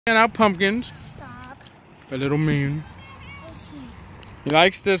And our pumpkins. Stop. A little mean. Let's see. He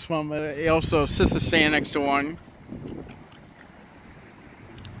likes this one, but he also sister's standing next to one.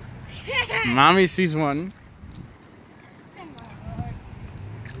 Mommy sees one.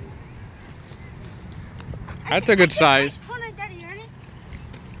 That's a good size.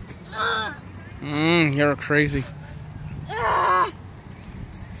 You're crazy.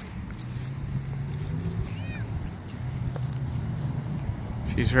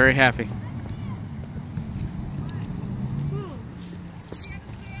 She's very happy.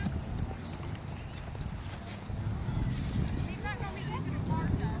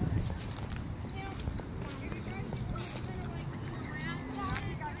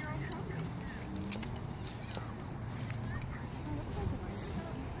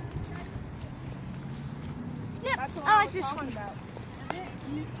 I like this one.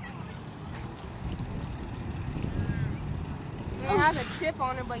 It has a chip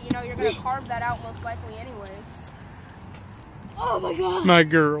on it, but you know you're gonna carve that out most likely anyways. Oh my god. My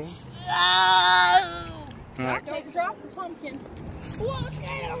girl. Right. Drop the pumpkin. Whoa, it's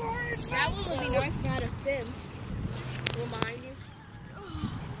kind of hard. That one would be nice if it had a stem. Remind you.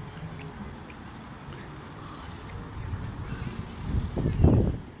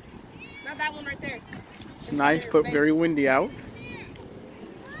 Not that one right there. It's nice, but very windy out.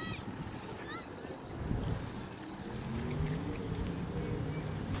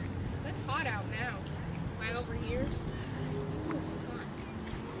 It's hot out now. Am I over here?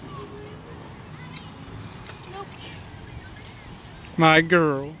 Nope. My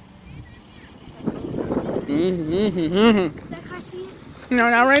girl. No,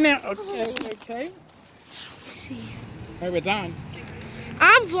 not right now. Okay, okay. Let's see. Right, it's on.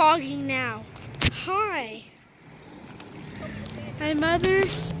 I'm vlogging now. Hi. My mother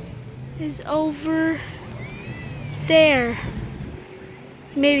is over there.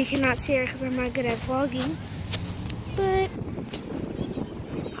 Maybe you cannot see her because I'm not good at vlogging. But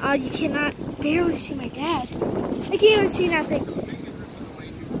you cannot barely see my dad. I can't even see nothing.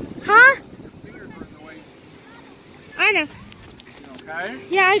 Huh? I know. Okay.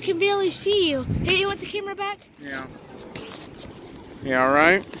 Yeah, I can barely see you. Hey, you want the camera back? Yeah. Yeah, all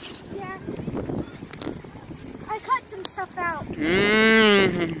right. Yeah. I cut some stuff out.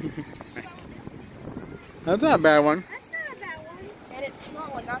 That's not a bad one. That's not a bad one. And it's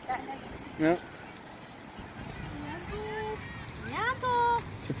small and not that heavy. Yeah. Apple.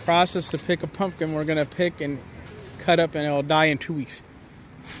 It's a process to pick a pumpkin. We're gonna pick and cut up, and it'll die in 2 weeks.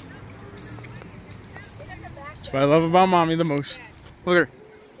 That's what I love about Mommy the most. Look at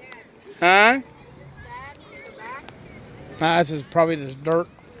her. Huh? Nah, this is probably just dirt.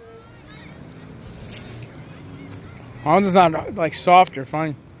 Ours is not like soft or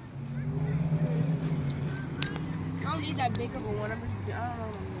fine. I don't need that big of a one. I don't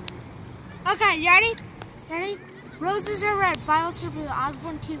know. Okay, you ready? Ready? Roses are red, violets are blue,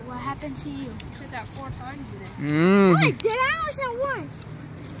 Osborne cute. What happened to you? You said that 4 times today. What? Did I only said once?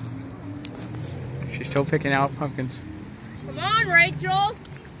 She's still picking out pumpkins. Come on, Rachel.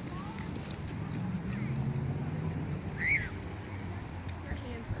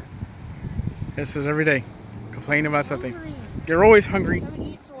 This is every day. Complaining about something. You're always hungry.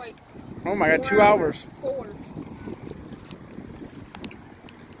 Oh my god, 2 hours. 4.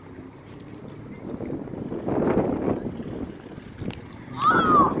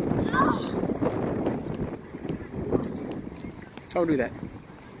 Don't do that.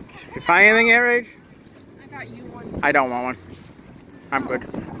 You find anything yet, Rage? I got you one. I don't want one. I'm good.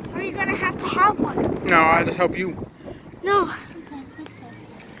 Are you gonna have one? No, I just help you. No.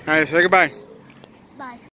 Alright, say goodbye.